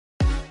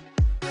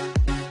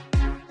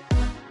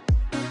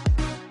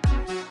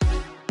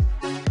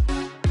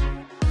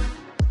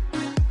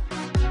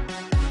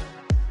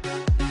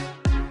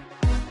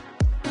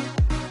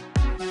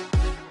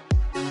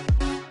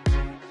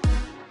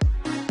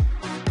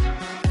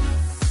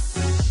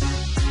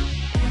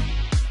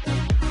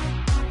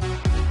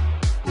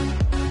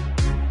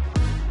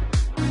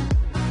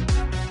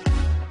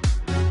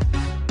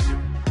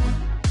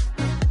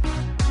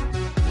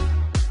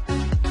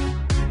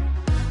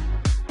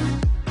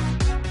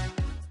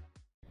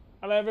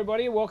Hello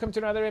everybody, welcome to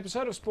another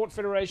episode of Sport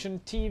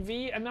Federation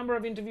TV. A number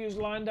of interviews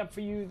lined up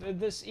for you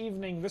this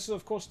evening. This is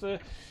of course the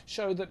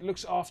show that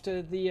looks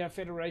after the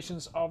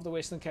federations of the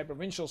Western Cape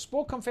Provincial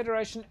Sport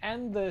Confederation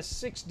and the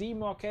 6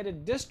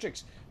 demarcated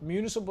districts,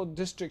 municipal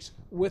districts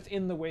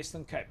within the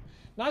Western Cape.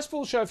 Nice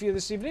full show for you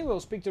this evening.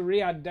 We'll speak to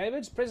Riyad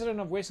Davids, President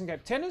of Western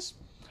Cape Tennis.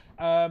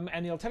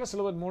 And he'll tell us a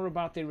little bit more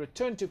about their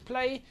return to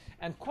play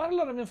and quite a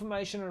lot of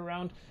information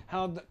around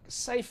how the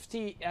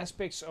safety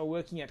aspects are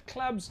working at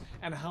clubs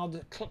and how the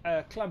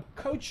club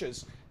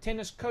coaches,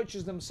 tennis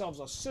coaches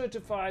themselves, are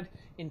certified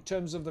in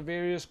terms of the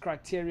various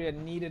criteria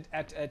needed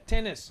at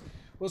tennis.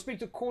 We'll speak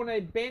to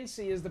Corne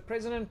Bensi, is the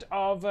president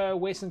of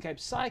Western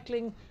Cape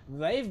Cycling.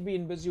 They've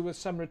been busy with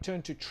some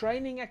return to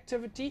training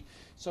activity,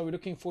 so we're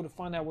looking forward to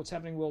find out what's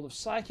happening in the world of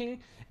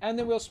cycling. And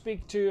then we'll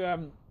speak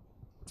to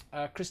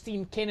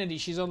Christine Kennedy.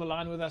 She's on the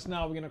line with us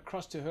now. We're going to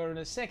cross to her in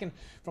a second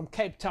from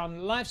Cape Town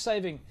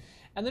Lifesaving.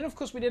 And then, of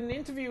course, we did an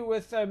interview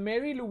with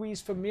Mary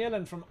Louise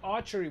Vermeulen from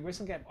Archery,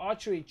 Western Cape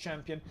Archery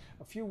Champion,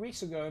 a few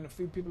weeks ago, and a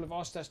few people have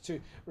asked us to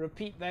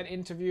repeat that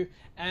interview.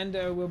 And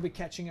we'll be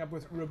catching up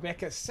with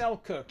Rebecca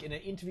Selkirk in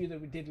an interview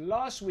that we did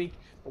last week,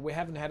 but we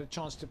haven't had a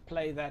chance to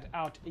play that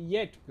out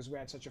yet because we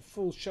had such a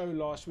full show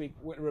last week.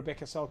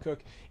 Rebecca Selkirk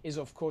is,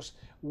 of course,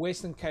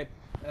 Western Cape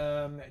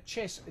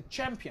chess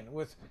champion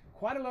with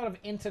quite a lot of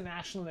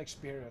international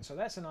experience, so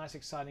that's a nice,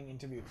 exciting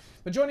interview.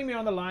 But joining me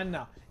on the line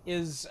now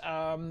is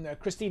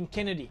Christine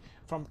Kennedy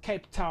from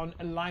Cape Town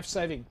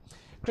Lifesaving.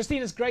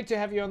 Christine, it's great to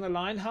have you on the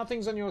line. How are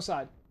things on your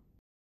side?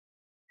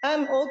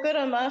 All good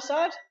on my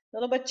side. A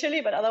little bit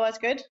chilly, but otherwise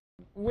good.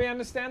 We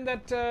understand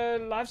that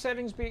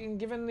Lifesaving's been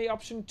given the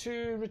option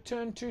to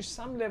return to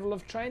some level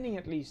of training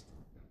at least.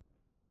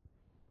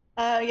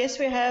 Yes,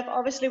 we have.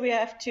 Obviously, we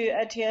have to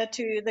adhere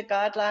to the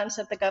guidelines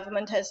that the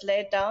government has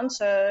laid down.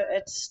 So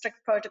it's strict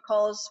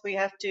protocols. We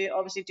have to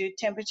obviously do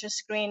temperature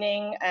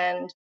screening,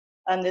 and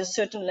there's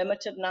certain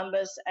limited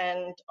numbers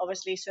and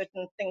obviously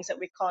certain things that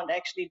we can't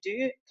actually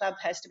do. Club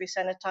has to be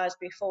sanitized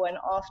before and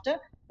after,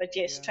 but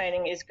yes,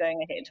 training is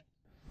going ahead.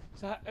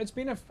 So it's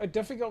been a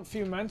difficult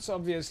few months,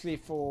 obviously,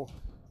 for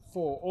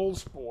all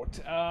sport.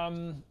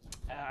 I'm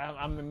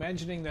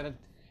imagining that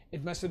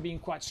it must have been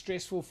quite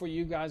stressful for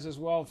you guys as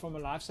well from a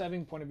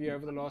life-saving point of view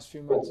over the last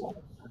few months.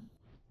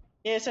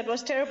 Yes, it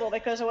was terrible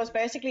because it was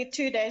basically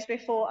 2 days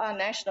before our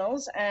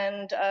nationals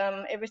and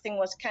everything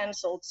was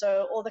cancelled.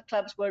 So all the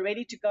clubs were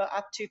ready to go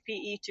up to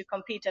PE to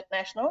compete at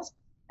nationals,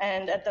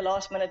 and at the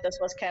last minute this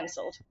was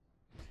cancelled.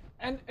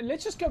 And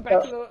let's just go back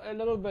a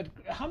little bit.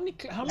 How many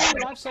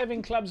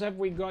life-saving clubs have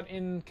we got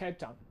in Cape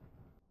Town?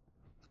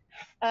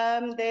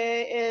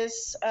 There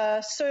is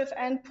surf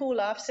and pool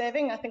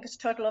life-saving. I think it's a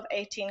total of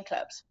 18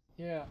 clubs.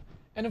 Yeah,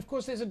 and of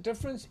course there's a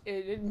difference.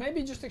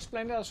 Maybe just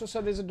explain to us.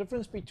 So there's a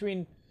difference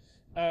between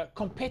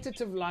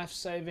competitive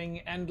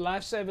life-saving and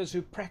lifesavers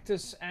who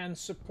practice and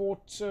support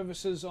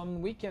services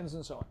on weekends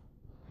and so on.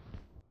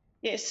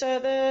 Yes, so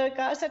the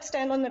guys that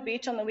stand on the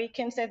beach on the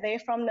weekends, they're there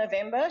from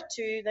November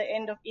to the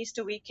end of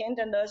Easter weekend,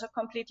 and those are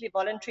completely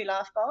voluntary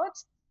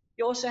lifeguards.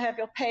 You also have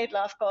your paid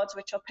lifeguards,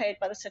 which are paid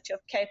by the City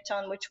of Cape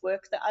Town, which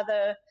work the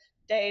other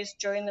days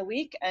during the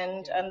week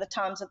and the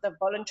times that the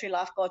voluntary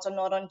lifeguards are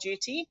not on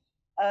duty.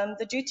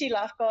 The duty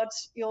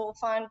lifeguards, you'll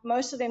find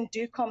most of them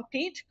do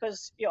compete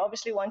because you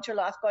obviously want your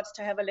lifeguards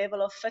to have a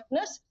level of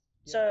fitness.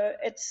 Yeah. So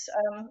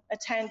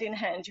it's hand in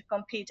hand. You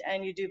compete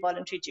and you do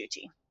voluntary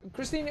duty.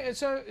 Christine,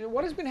 so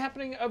what has been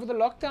happening over the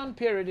lockdown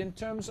period in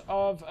terms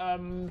of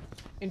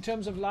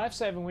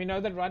life-saving? We know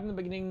that right in the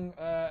beginning,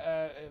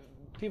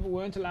 people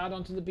weren't allowed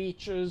onto the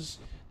beaches.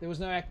 There was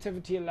no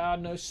activity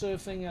allowed, no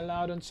surfing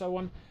allowed, and so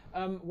on.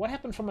 What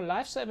happened from a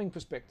life-saving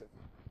perspective?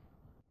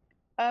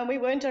 We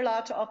weren't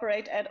allowed to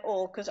operate at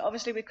all because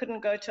obviously we couldn't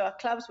go to our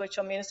clubs, which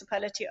are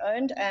municipality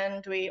owned,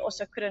 and we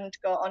also couldn't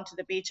go onto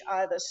the beach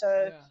either.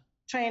 So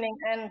training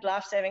and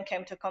life-saving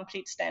came to a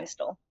complete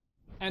standstill.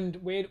 And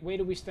where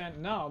do we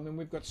stand now? I mean,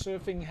 we've got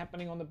surfing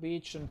happening on the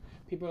beach and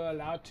people are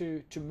allowed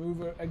to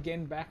move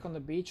again back on the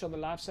beach. Are the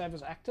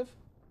lifesavers active?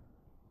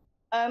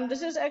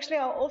 This is actually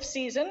our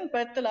off-season,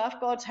 but the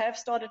lifeguards have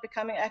started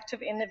becoming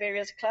active in the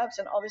various clubs,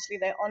 and obviously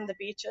they're on the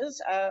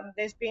beaches.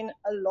 There's been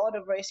a lot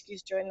of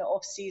rescues during the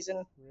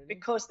off-season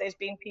because there's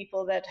been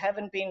people that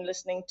haven't been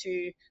listening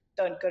to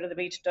don't go to the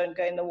beach, don't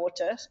go in the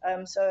water.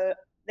 So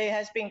there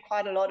has been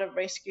quite a lot of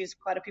rescues,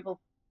 a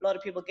lot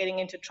of people getting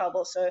into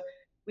trouble. So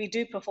we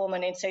do perform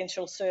an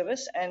essential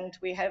service, and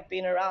we have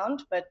been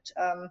around, but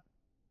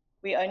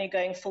we're only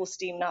going full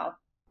steam now.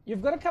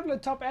 You've got a couple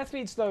of top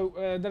athletes, though,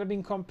 that have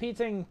been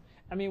competing.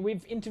 I mean,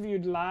 we've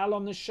interviewed Lyle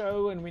on the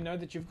show, and we know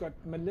that you've got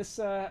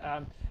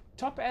Melissa,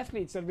 top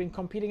athletes that have been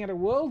competing at a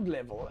world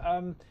level.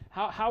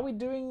 How are we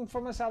doing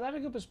from a South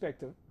Africa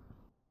perspective?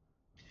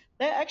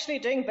 They're actually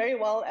doing very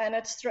well, and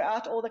it's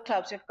throughout all the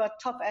clubs. We've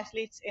got top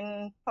athletes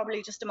in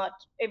probably just about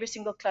every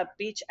single club,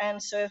 beach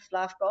and surf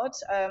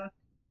lifeguards.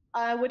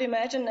 I would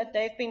imagine that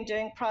they've been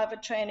doing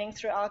private training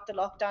throughout the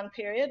lockdown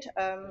period.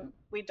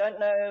 We don't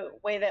know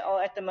where they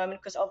are at the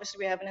moment because obviously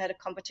we haven't had a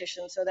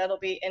competition. So that'll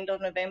be end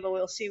of November.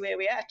 We'll see where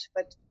we're at.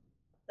 But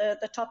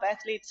the top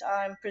athletes,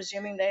 I'm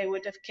presuming they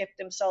would have kept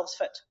themselves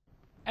fit.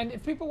 And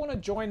if people want to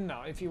join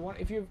now, if you want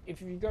to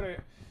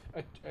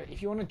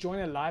join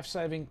a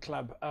life-saving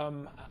club,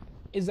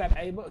 is that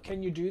able?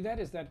 Can you do that?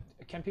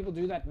 Can people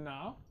do that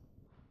now?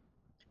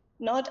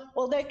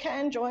 Well, they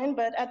can join,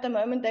 but at the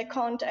moment they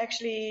can't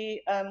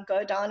actually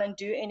go down and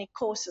do any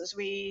courses.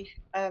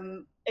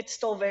 It's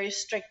still very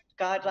strict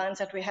guidelines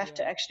that we have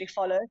to actually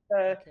follow.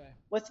 So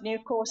with new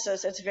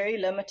courses, it's very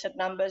limited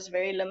numbers,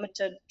 very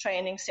limited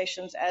training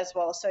sessions as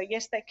well. So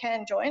yes, they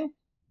can join,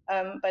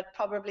 but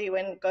probably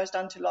when it goes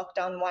down to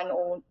lockdown 1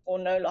 or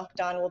no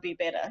lockdown will be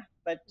better.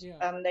 But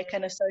they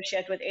can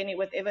associate with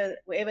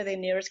wherever their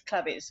nearest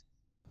club is.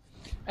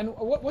 And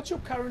what's your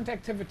current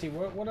activity?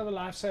 What are the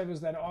lifesavers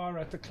that are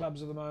at the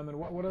clubs at the moment?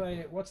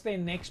 What's their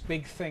next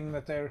big thing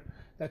that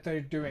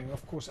they're doing?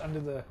 Of course,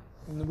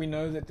 we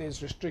know that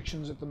there's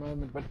restrictions at the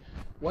moment, but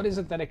what is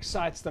it that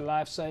excites the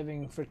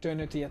life-saving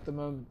fraternity at the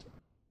moment?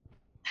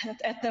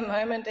 At the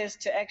moment is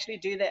to actually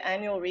do their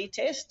annual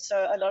retest.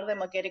 So a lot of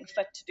them are getting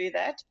fit to do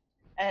that.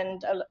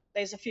 And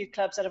there's a few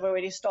clubs that have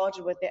already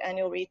started with their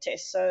annual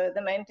retest. So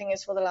the main thing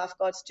is for the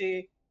lifeguards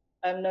to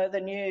know the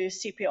new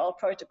CPR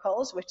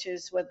protocols, which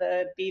is with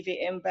a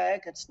BVM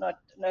bag. It's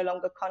no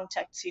longer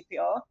contact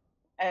CPR.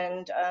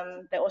 And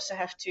they also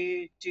have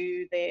to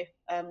do their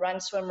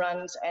swim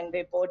runs and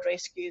their board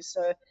rescues.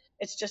 So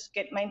it's just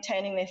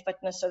maintaining their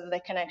fitness so that they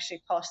can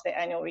actually pass their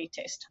annual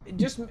retest.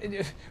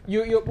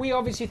 We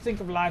obviously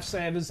think of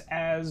lifesavers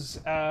as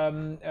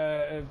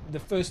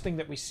the first thing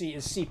that we see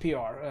is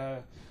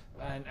CPR.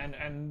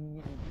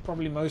 And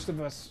probably most of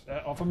us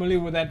are familiar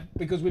with that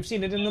because we've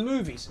seen it in the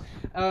movies.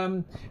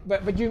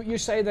 But you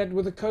say that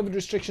with the COVID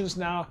restrictions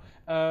now,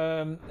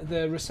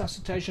 the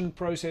resuscitation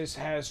process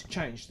has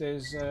changed.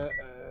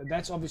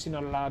 That's obviously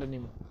not allowed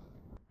anymore.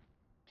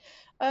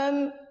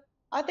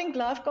 I think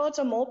lifeguards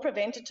are more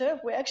preventative.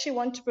 We actually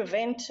want to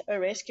prevent a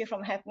rescue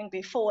from happening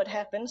before it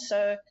happens.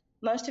 So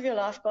most of your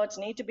lifeguards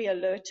need to be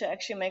alert to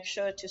actually make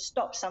sure to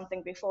stop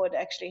something before it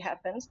actually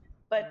happens.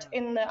 But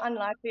in the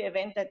unlikely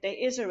event that there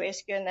is a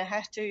rescue and they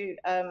have to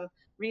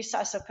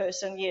resuscitate a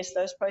person, yes,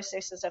 those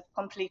processes have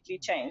completely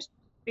changed.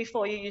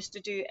 Before you used to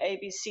do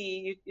ABC,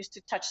 you used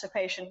to touch the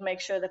patient, make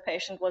sure the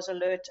patient was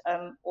alert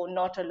or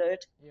not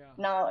alert.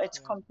 Now it's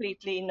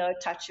completely no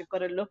touch. You've got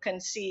to look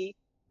and see,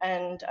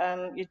 and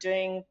you're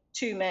doing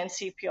two-man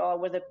CPR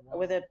with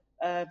a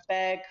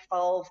bag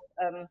valve.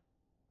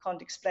 Can't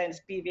explain,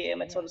 it's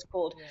BVM, it's what it's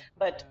called.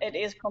 But it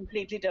is a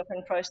completely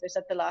different process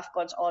that the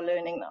lifeguards are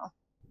learning now.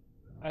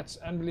 That's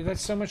unbelievable.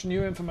 That's so much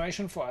new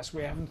information for us.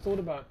 We haven't thought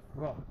about.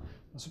 Well,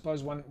 I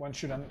suppose one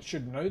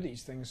should know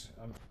these things.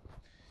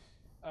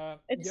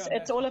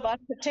 It's all about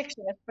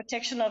protection. It's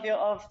protection of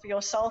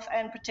yourself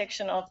and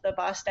protection of the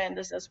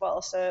bystanders as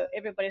well. So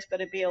everybody's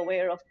got to be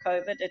aware of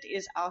COVID. It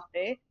is out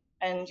there,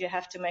 and you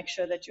have to make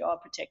sure that you are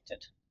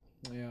protected.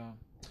 Yeah.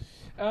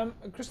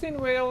 Christine,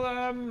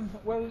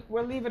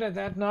 we'll leave it at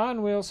that now,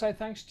 and we'll say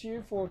thanks to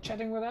you for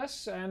chatting with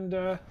us, and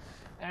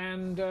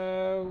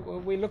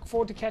we look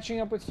forward to catching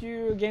up with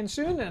you again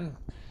soon,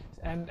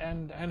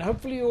 and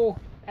hopefully your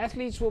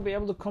athletes will be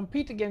able to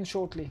compete again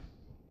shortly.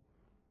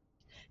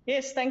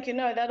 Yes, thank you.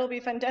 No, that'll be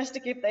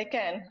fantastic if they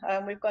can.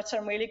 We've got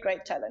some really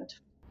great talent.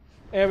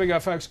 There we go,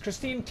 folks.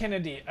 Christine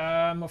Kennedy,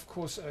 of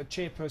course,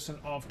 chairperson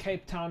of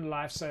Cape Town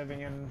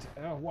Lifesaving, and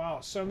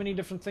wow, so many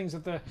different things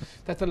that the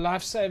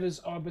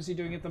lifesavers are busy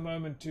doing at the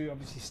moment to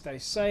obviously stay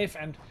safe,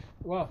 and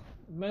well,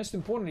 most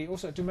importantly,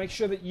 also to make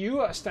sure that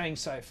you are staying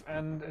safe.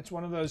 And it's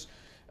one of those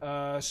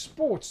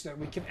sports that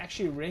we can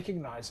actually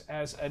recognize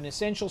as an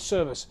essential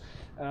service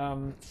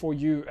for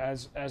you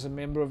as a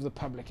member of the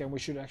public, and we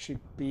should actually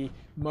be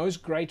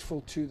most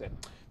grateful to them.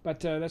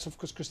 But that's, of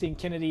course, Christine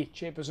Kennedy,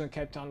 chairperson of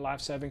Cape Town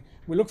Lifesaving.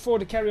 We look forward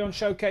to carry on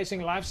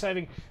showcasing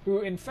Lifesaving, who,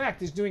 in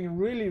fact, is doing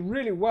really,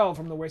 really well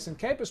from the Western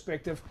Cape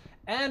perspective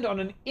and on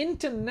an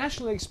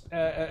international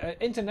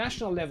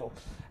level.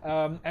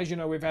 As you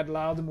know, we've had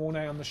Lau de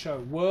Mornay on the show,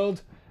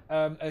 world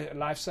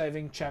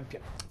life-saving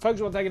champion.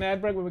 Folks, we'll take an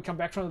ad break. When we come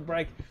back from the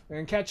break, we're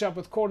going to catch up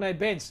with Corné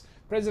Bentz,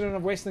 president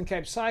of Western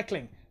Cape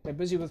Cycling. They're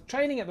busy with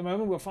training at the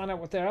moment. We'll find out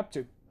what they're up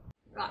to.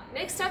 Right,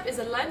 next up is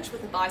a lunge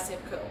with a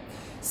bicep curl.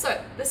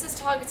 So this is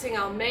targeting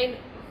our main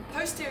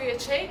posterior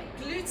chain,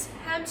 glutes,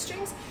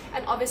 hamstrings,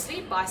 and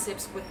obviously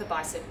biceps with the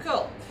bicep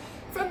curl.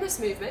 From this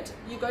movement,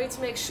 you're going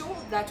to make sure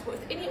that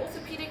with any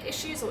orthopedic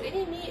issues or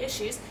any knee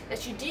issues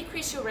that you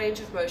decrease your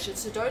range of motion,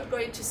 so don't go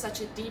into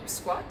such a deep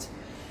squat.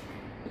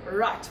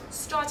 Right,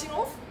 starting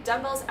off,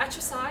 dumbbells at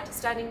your side,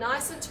 standing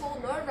nice and tall,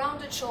 no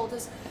rounded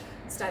shoulders,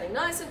 standing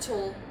nice and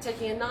tall,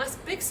 taking a nice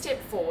big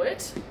step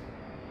forward.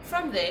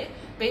 From there,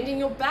 bending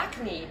your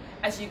back knee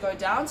as you go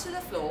down to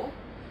the floor,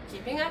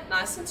 keeping it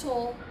nice and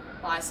tall,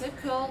 bicep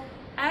curl,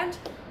 and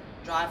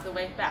drive the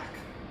weight back.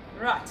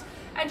 Right,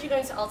 and you're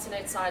going to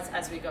alternate sides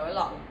as we go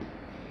along.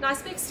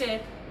 Nice big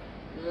step,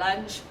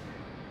 lunge,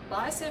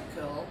 bicep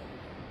curl,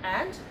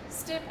 and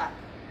step up.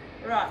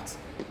 Right,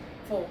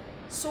 for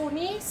sore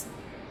knees,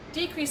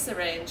 decrease the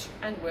range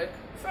and work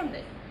from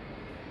there.